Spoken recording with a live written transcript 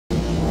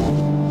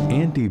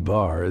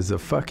Barr is a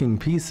fucking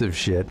piece of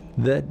shit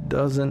that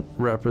doesn't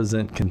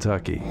represent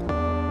Kentucky.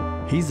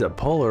 He's a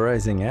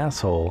polarizing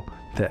asshole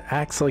that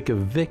acts like a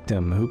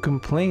victim who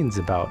complains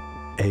about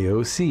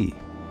AOC,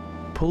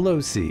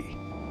 Pelosi,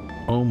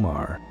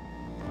 Omar,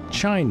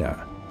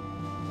 China.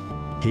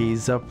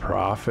 He's a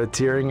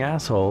profiteering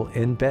asshole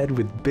in bed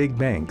with big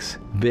banks,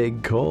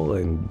 big coal,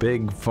 and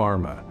big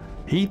pharma.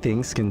 He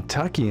thinks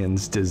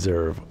Kentuckians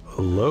deserve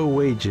low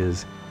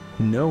wages,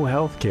 no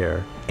health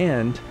care,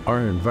 and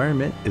our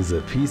environment is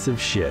a piece of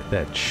shit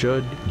that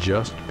should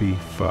just be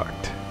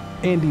fucked.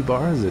 Andy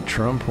Barr is a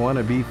Trump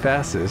wannabe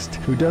fascist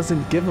who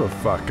doesn't give a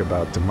fuck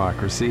about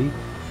democracy,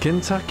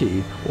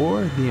 Kentucky,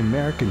 or the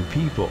American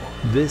people.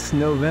 This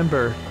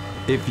November,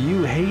 if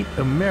you hate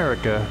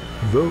America,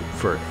 vote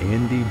for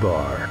Andy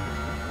Barr.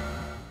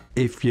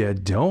 If you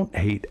don't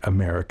hate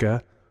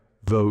America,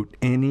 vote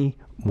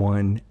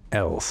anyone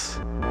else.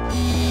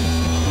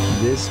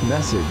 This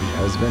message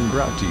has been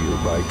brought to you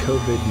by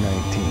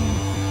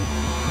COVID-19.